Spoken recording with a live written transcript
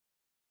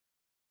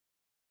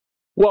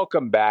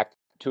Welcome back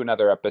to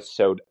another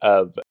episode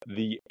of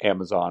the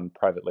Amazon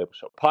Private Label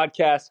Show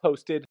podcast,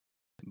 hosted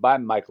by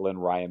Michael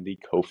and Ryan, the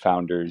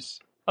co-founders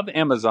of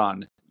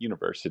Amazon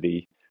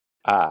University,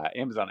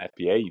 Amazon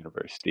FBA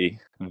University,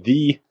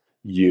 the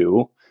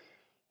U.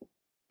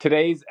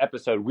 Today's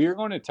episode, we are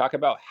going to talk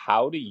about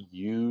how to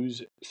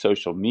use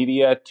social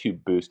media to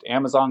boost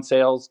Amazon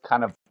sales,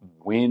 kind of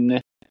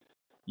when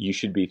you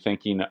should be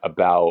thinking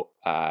about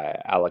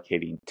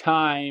allocating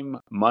time,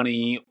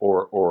 money,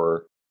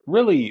 or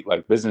really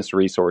like business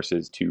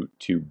resources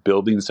to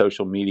building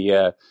social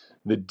media,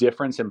 the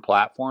difference in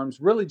platforms,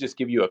 really just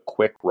give you a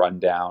quick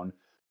rundown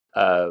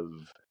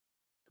of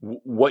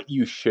what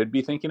you should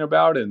be thinking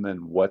about and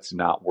then what's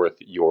not worth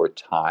your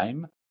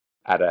time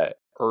at a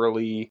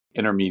early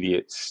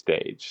intermediate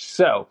stage.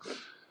 So,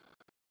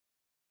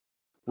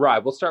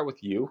 Ryan, we'll start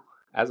with you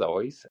as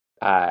always.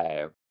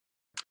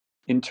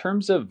 In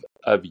terms of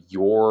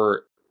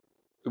your,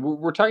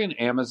 we're talking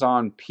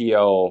Amazon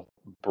PL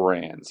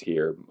brands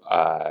here.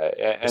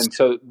 And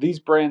so these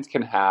brands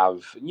can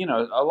have,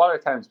 a lot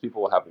of times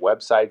people will have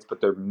websites,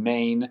 but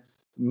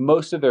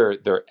most of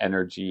their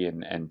energy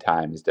and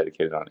time is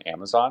dedicated on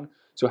Amazon.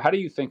 So how do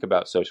you think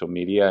about social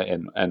media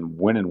and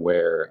when and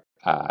where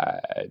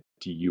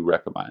do you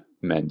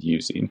recommend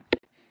using?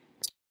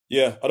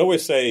 Yeah, I'd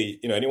always say,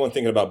 anyone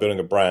thinking about building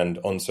a brand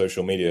on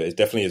social media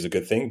definitely is a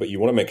good thing, but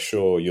you want to make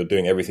sure you're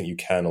doing everything you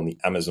can on the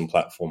Amazon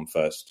platform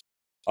first.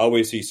 I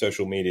always see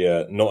social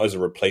media not as a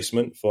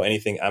replacement for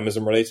anything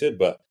Amazon related,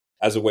 but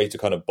as a way to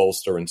kind of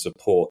bolster and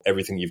support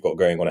everything you've got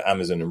going on at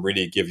Amazon and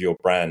really give your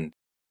brand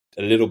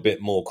a little bit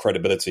more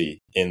credibility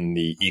in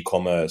the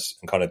e-commerce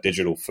and kind of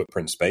digital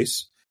footprint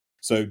space.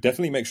 So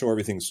definitely make sure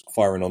everything's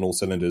firing on all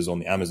cylinders on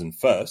the Amazon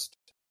first.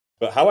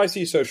 But how I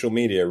see social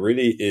media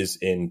really is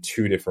in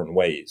two different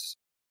ways.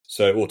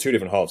 Or two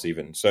different halves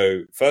even.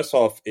 So first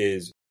half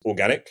is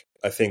organic.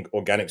 I think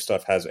organic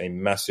stuff has a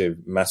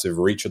massive, massive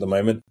reach at the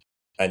moment.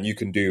 And you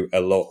can do a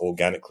lot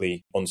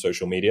organically on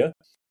social media.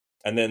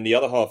 And then the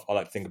other half, I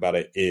like to think about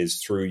it,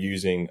 is through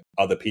using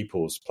other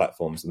people's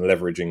platforms and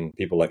leveraging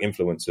people like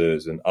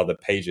influencers and other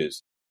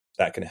pages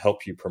that can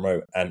help you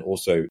promote and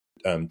also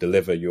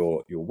deliver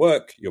your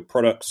work, your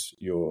products,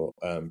 your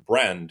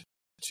brand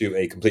to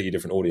a completely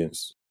different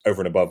audience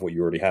over and above what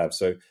you already have.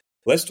 So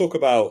let's talk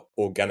about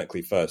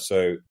organically first.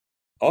 So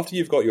after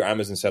you've got your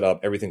Amazon set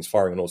up, everything's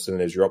firing on all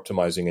cylinders, you're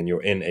optimizing and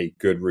you're in a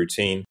good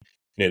routine,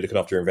 looking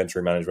after your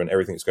inventory management,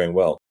 everything's going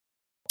well.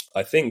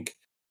 I think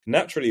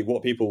naturally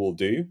what people will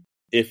do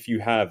if you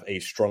have a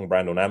strong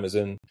brand on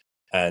Amazon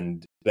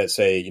and let's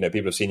say,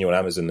 people have seen you on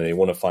Amazon and they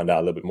want to find out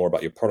a little bit more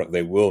about your product,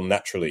 they will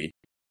naturally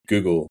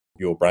Google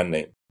your brand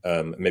name,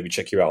 maybe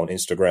check you out on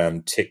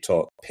Instagram,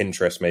 TikTok,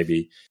 Pinterest,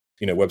 maybe,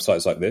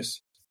 websites like this.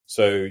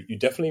 So you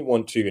definitely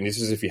want to, and this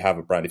is if you have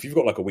a brand, if you've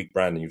got like a weak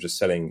brand and you're just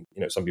selling,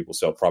 some people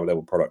sell private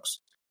label products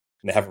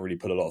and they haven't really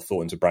put a lot of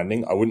thought into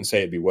branding, I wouldn't say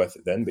it'd be worth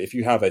it then. But if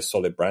you have a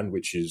solid brand,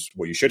 which is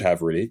what you should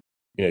have really,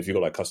 if you've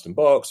got like custom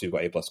box, you've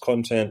got A+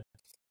 content,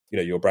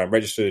 your brand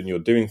registered and you're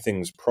doing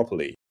things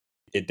properly,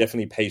 it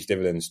definitely pays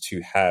dividends to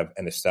have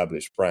an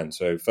established brand.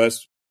 So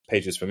first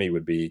pages for me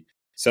would be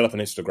set up an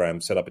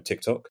Instagram, set up a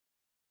TikTok.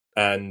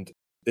 And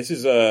this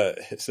is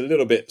it's a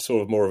little bit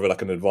sort of more of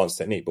like an advanced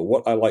technique, but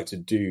what I like to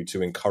do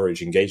to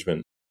encourage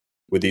engagement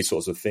with these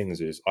sorts of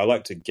things is I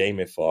like to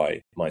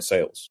gamify my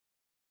sales.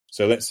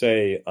 So let's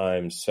say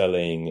I'm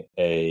selling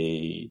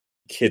a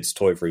kid's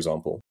toy, for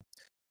example.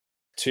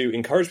 To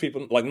encourage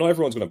people, like not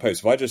everyone's going to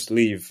post. If I just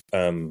leave a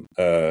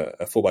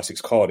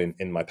 4x6 card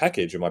in my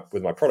package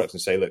with my products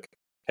and say, look,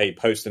 hey,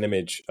 post an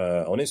image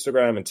on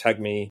Instagram and tag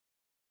me,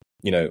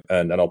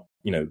 and I'll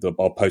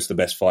post the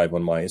best 5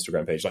 on my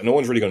Instagram page. Like no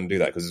one's really going to do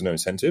that because there's no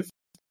incentive.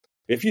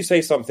 If you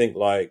say something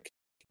like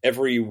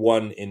every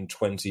 1 in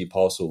 20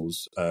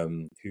 parcels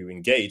who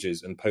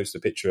engages and posts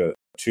a picture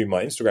to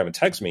my Instagram and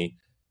tags me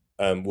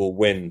will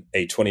win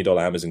a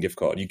 $20 Amazon gift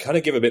card. You kind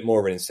of give a bit more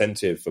of an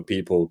incentive for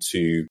people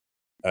to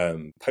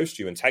post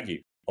you and tag you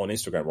on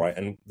Instagram, right?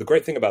 And the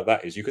great thing about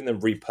that is you can then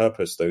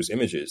repurpose those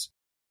images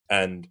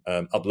and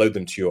upload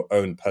them to your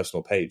own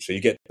personal page. So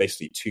you get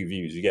basically 2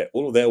 views. You get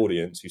all of their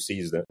audience who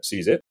sees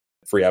it,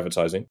 free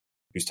advertising,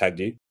 who's tagged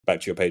you,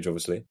 back to your page,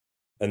 obviously.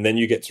 And then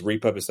you get to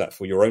repurpose that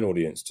for your own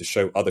audience to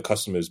show other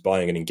customers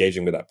buying and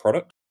engaging with that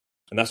product.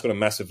 And that's going to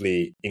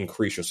massively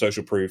increase your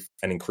social proof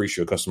and increase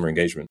your customer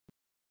engagement.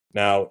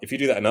 Now, if you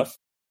do that enough,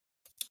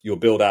 you'll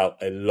build out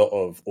a lot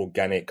of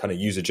organic kind of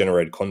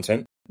user-generated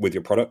content with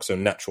your product. So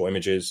natural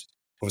images.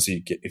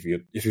 Obviously, if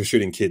you're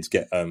shooting kids,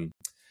 get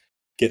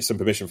some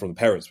permission from the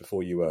parents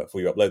before you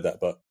upload that.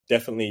 But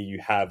definitely, you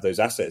have those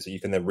assets that you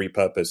can then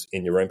repurpose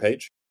in your own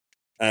page.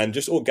 And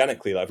just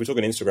organically, like if we're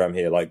talking Instagram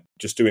here, like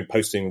just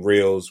posting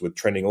reels with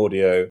trending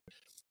audio.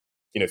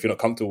 If you're not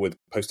comfortable with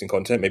posting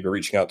content, maybe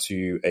reaching out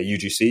to a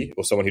UGC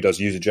or someone who does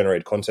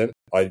user-generated content.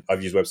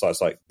 I've used websites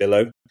like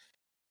Billo.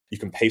 You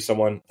can pay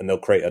someone and they'll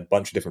create a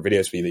bunch of different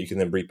videos for you that you can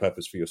then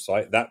repurpose for your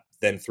site. That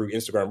then through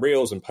Instagram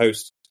Reels and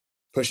posts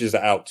pushes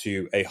that out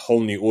to a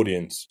whole new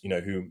audience,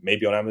 who may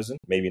be on Amazon,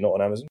 maybe not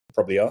on Amazon,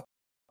 probably are.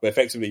 but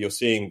effectively you're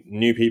seeing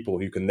new people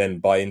who can then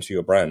buy into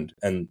your brand.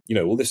 And,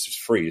 all this is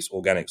free, it's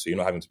organic, so you're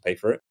not having to pay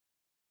for it.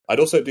 I'd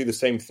also do the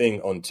same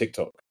thing on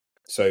TikTok.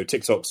 So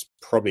TikTok's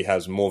probably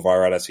has more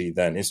virality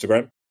than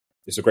Instagram.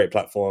 It's a great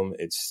platform.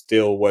 It's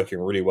still working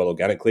really well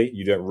organically.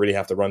 You don't really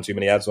have to run too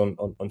many ads on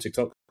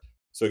TikTok.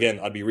 So again,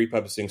 I'd be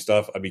repurposing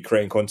stuff. I'd be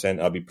creating content.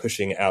 I'd be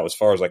pushing it out as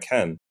far as I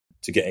can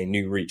to get a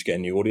new reach, get a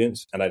new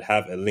audience. And I'd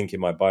have a link in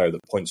my bio that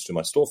points to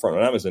my storefront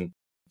on Amazon.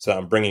 So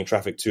I'm bringing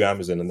traffic to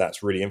Amazon, and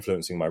that's really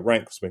influencing my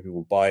rank. So when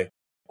people buy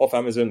off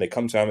Amazon, they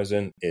come to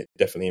Amazon, it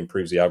definitely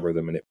improves the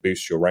algorithm and it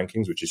boosts your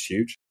rankings, which is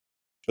huge.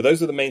 But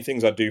those are the main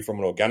things I do from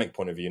an organic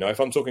point of view. Now, if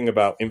I'm talking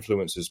about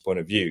influencers' point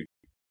of view,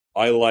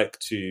 I like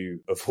to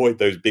avoid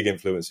those big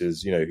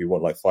influencers, who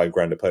want like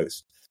 $5,000 a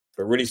post,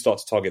 but really start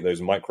to target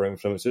those micro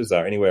influencers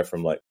that are anywhere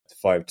from like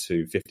 5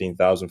 to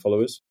 15,000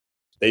 followers.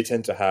 They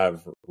tend to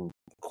have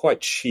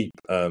quite cheap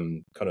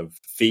kind of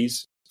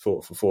fees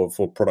for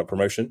product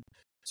promotion.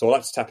 So I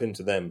like to tap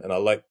into them, and I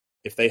like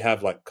if they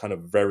have like kind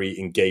of very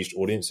engaged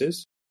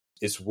audiences,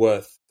 it's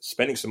worth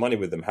spending some money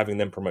with them, having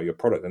them promote your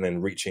product, and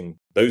then reaching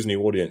those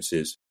new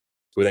audiences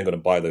who are then going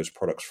to buy those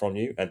products from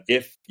you. And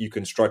if you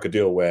can strike a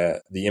deal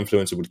where the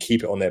influencer would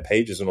keep it on their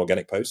page as an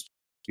organic post,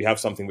 you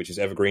have something which is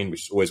evergreen,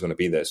 which is always going to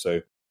be there.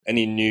 So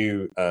any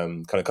new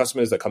kind of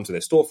customers that come to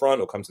their storefront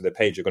or come to their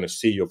page are going to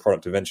see your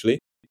product eventually.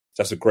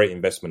 So that's a great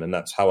investment, and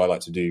that's how I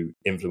like to do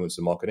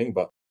influencer marketing.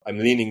 But I'm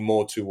leaning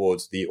more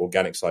towards the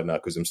organic side now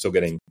because I'm still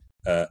getting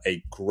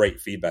a great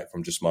feedback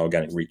from just my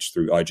organic reach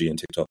through IG and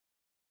TikTok.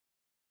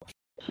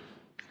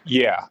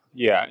 Yeah.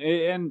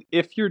 And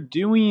if you're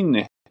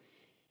doing,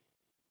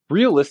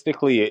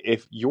 realistically,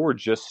 if you're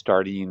just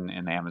starting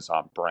an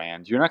Amazon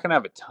brand, you're not going to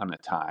have a ton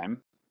of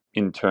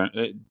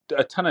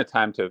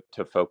time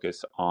to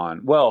focus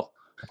on. Well,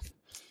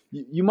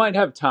 you might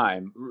have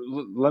time.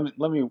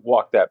 Let me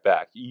walk that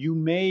back.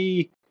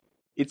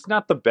 It's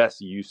not the best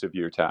use of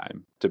your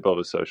time to build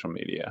a social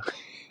media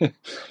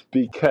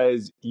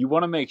because you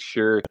want to make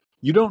sure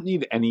you don't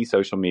need any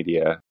social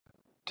media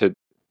to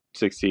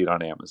succeed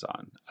on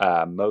Amazon.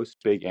 Most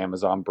big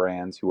Amazon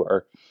brands who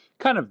are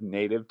kind of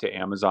native to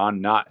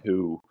Amazon, not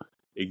who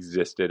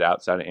existed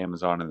outside of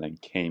Amazon and then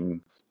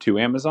came to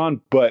Amazon,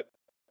 but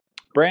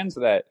brands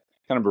that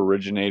kind of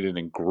originated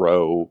and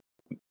grow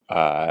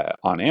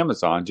on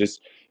Amazon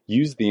just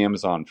use the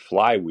Amazon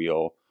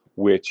flywheel,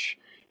 which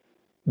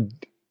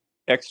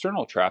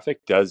external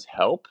traffic does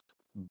help.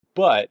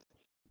 But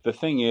the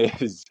thing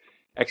is,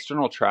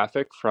 external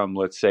traffic from,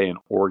 let's say, an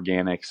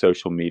organic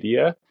social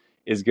media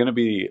is going to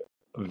be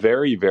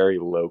very, very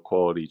low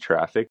quality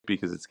traffic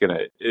because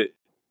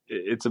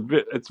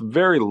it's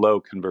very low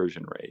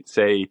conversion rate.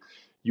 Say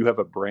you have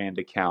a brand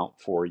account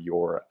for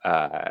your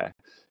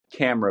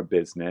camera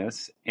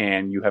business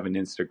and you have an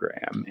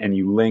Instagram and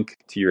you link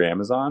to your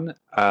Amazon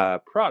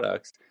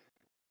products.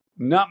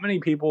 Not many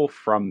people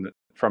from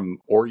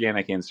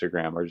organic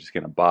Instagram are just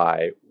going to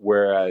buy.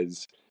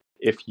 Whereas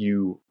if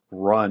you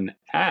run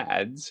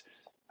ads,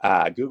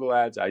 Google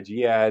ads,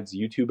 IG ads,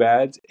 YouTube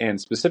ads, and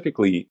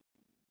specifically,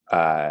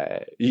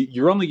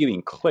 you're only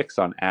getting clicks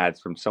on ads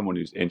from someone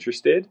who's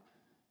interested.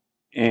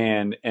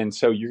 And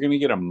so you're going to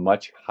get a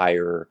much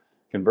higher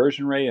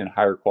conversion rate and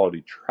higher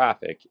quality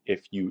traffic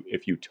if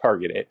you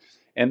target it.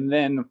 And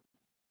then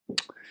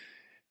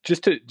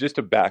just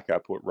to back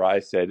up what Rye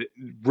said,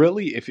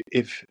 really,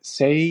 if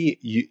say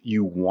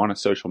you want a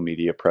social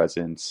media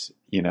presence,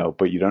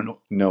 but you don't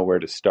know where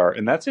to start,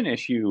 and that's an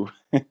issue.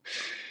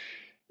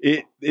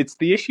 It's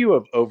the issue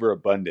of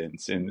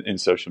overabundance in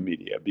social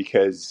media,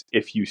 because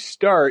if you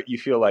start, you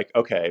feel like,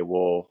 okay,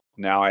 well,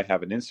 now I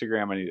have an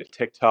Instagram, I need a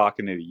TikTok,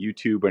 I need a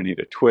YouTube, I need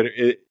a Twitter,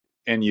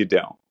 and you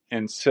don't.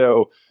 And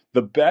so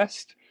the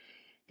best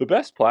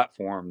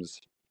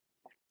platforms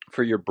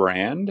for your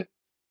brand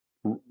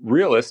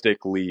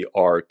realistically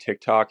are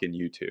TikTok and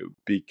YouTube,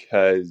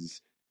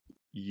 because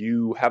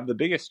you have the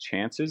biggest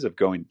chances of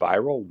going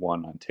viral,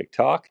 one, on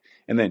TikTok,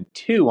 and then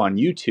two, on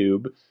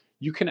YouTube.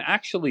 You can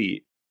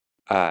actually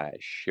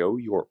show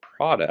your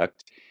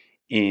product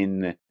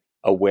in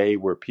a way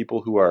where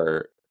people who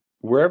are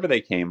wherever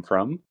they came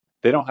from,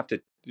 they're not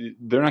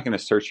going to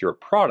search your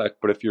product,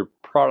 but if your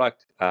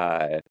product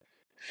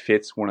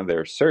fits one of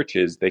their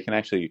searches, they can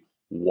actually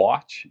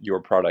watch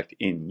your product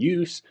in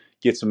use,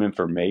 get some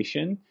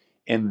information,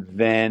 and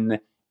then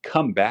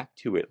come back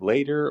to it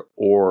later,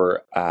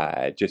 or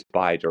just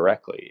buy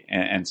directly.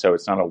 And so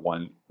it's not a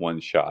one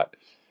shot.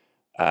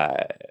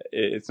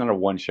 It's not a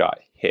one shot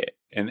hit,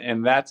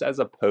 and that's as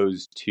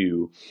opposed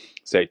to,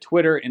 say,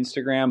 Twitter,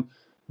 Instagram.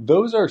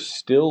 Those are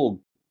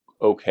still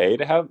okay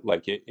to have.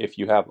 Like, if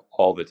you have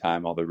all the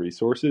time, all the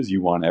resources,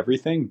 you want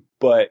everything,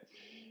 but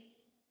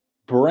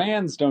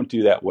brands don't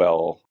do that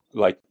well.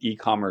 Like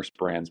e-commerce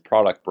brands,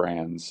 product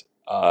brands,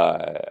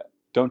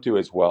 don't do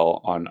as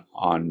well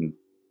on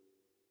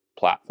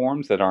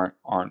platforms that aren't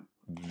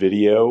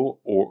video,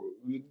 or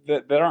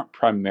that aren't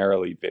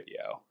primarily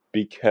video,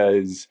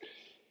 because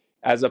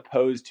as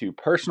opposed to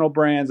personal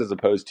brands, as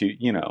opposed to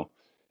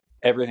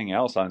everything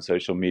else on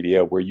social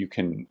media where you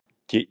can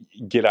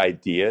get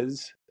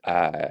ideas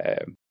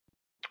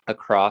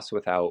across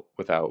without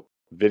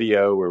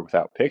video or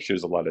without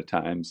pictures. A lot of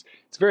times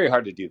it's very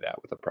hard to do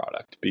that with a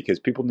product because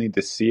people need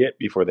to see it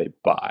before they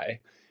buy.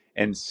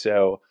 And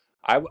so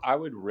I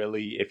would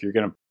really, if you're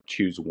going to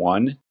choose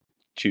one,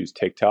 choose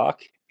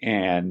TikTok.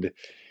 And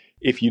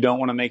if you don't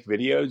want to make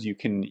videos, you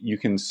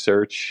can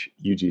search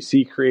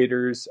UGC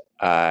creators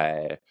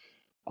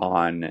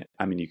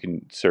you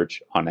can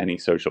search on any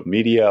social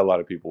media. A lot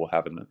of people will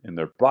have in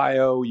their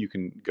bio. You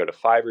can go to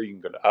Fiverr, you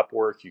can go to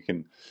Upwork, you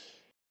can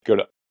go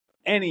to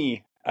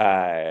any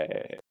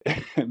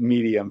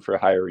medium for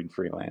hiring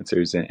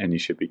freelancers, and you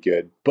should be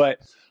good. But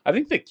I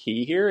think the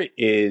key here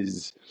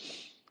is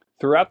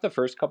throughout the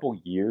first couple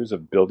years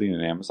of building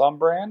an Amazon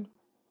brand,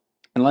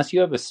 unless you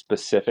have a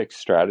specific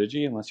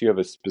strategy, unless you have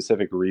a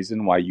specific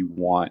reason why you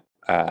want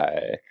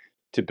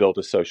to build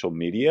a social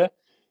media,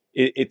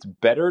 it's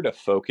better to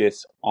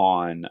focus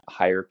on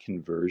higher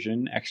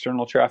conversion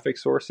external traffic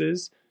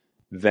sources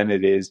than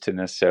it is to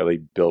necessarily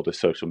build a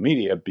social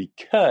media,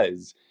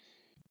 because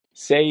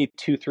say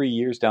 2-3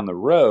 years down the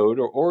road,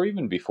 or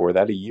even before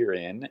that, a year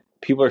in,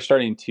 people are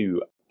starting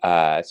to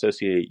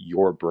associate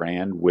your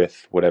brand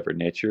with whatever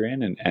niche you're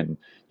in, and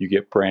you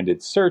get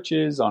branded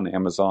searches on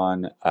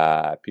Amazon.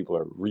 People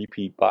are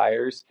repeat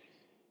buyers.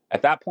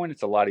 At that point,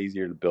 it's a lot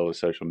easier to build a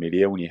social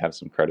media when you have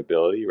some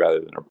credibility rather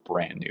than a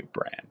brand new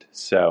brand.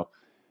 So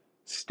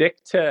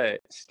stick to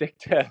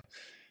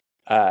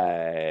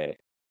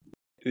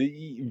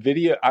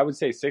video. I would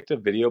say stick to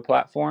video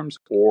platforms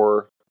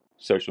or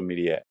social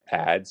media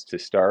ads to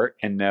start.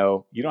 And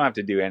no, you don't have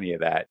to do any of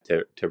that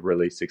to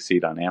really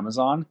succeed on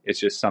Amazon. It's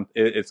just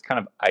it's kind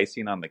of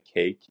icing on the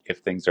cake if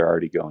things are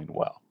already going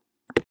well.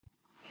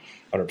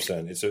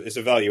 100%. It's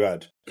a value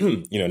add,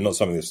 not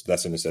something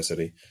that's a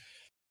necessity.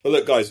 But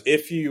look, guys,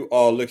 if you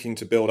are looking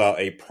to build out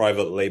a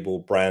private label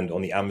brand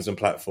on the Amazon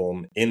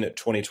platform in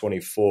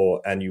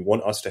 2024 and you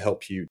want us to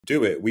help you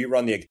do it, we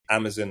run the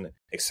Amazon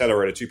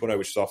Accelerator 2.0,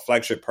 which is our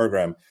flagship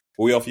program,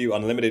 where we offer you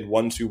unlimited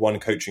one-to-one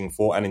coaching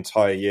for an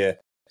entire year,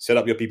 set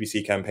up your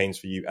PPC campaigns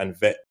for you, and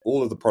vet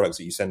all of the products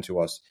that you send to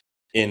us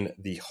in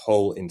the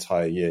whole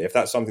entire year. If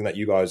that's something that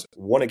you guys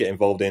want to get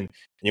involved in and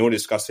you want to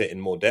discuss it in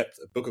more depth,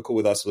 book a call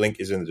with us. Link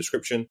is in the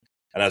description.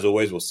 And as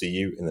always, we'll see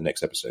you in the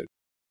next episode.